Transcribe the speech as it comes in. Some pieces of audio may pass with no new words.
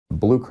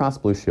Blue Cross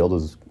Blue Shield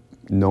is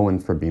known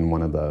for being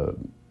one of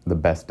the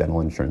best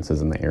dental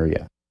insurances in the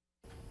area.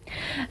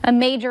 A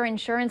major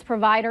insurance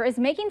provider is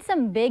making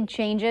some big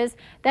changes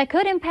that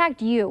could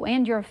impact you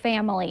and your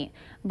family.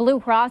 Blue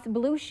Cross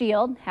Blue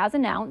Shield has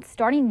announced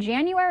starting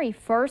January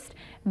 1st,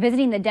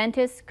 visiting the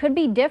dentist could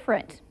be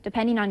different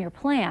depending on your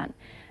plan.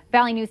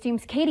 Valley News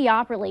Team's Katie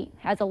Opperly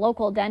has a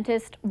local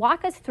dentist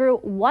walk us through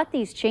what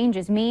these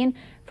changes mean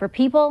for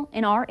people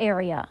in our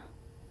area.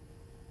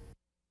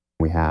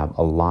 We have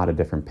a lot of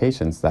different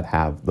patients that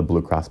have the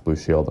Blue Cross Blue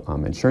Shield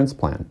insurance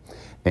plan.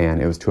 And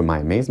it was to my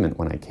amazement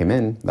when I came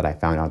in that I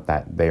found out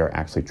that they are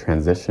actually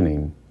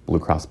transitioning Blue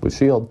Cross Blue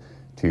Shield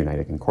to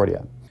United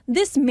Concordia.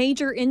 This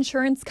major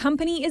insurance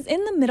company is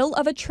in the middle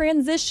of a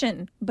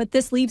transition, but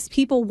this leaves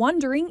people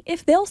wondering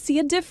if they'll see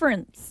a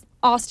difference.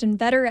 Austin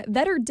Vetter at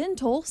Vetter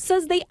Dental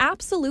says they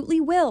absolutely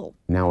will.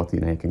 Now with the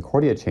United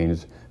Concordia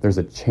change, there's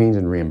a change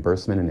in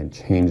reimbursement and a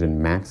change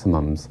in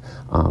maximums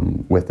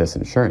with this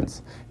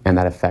insurance, and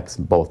that affects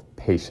both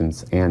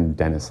patients and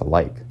dentists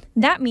alike.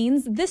 That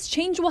means this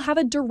change will have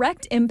a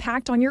direct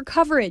impact on your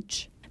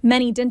coverage.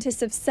 Many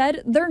dentists have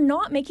said they're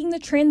not making the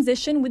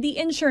transition with the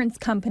insurance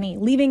company,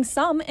 leaving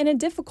some in a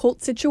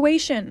difficult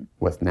situation.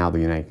 With now the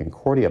United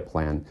Concordia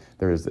plan,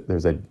 there's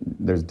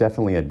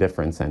definitely a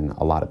difference, and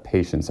a lot of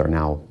patients are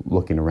now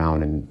looking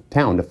around in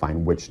town to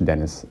find which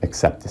dentists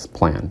accept this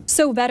plan.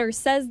 So Vetter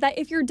says that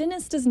if your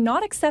dentist does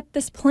not accept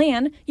this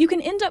plan, you can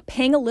end up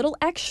paying a little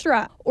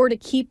extra. Or to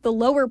keep the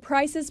lower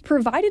prices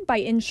provided by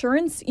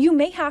insurance, you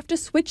may have to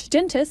switch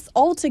dentists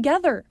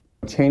altogether.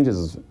 Change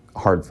is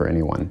hard for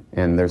anyone,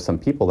 and there's some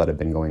people that have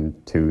been going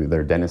to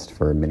their dentist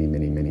for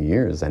many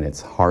years, and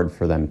it's hard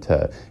for them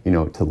to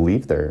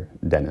leave their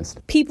dentist.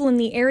 People in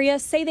the area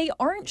say they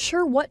aren't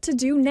sure what to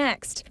do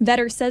next.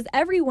 Vetter says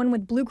everyone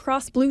with Blue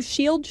Cross Blue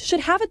Shield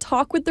should have a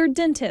talk with their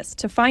dentist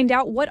to find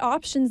out what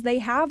options they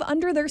have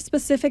under their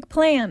specific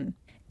plan.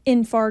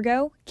 In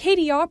Fargo,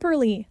 Katie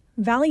Opperly,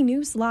 Valley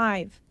News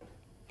Live.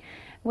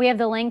 We have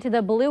the link to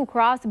the Blue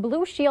Cross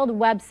Blue Shield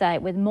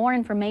website with more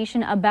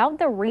information about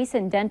the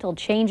recent dental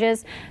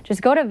changes.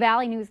 Just go to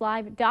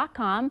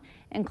valleynewslive.com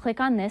and click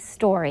on this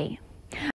story.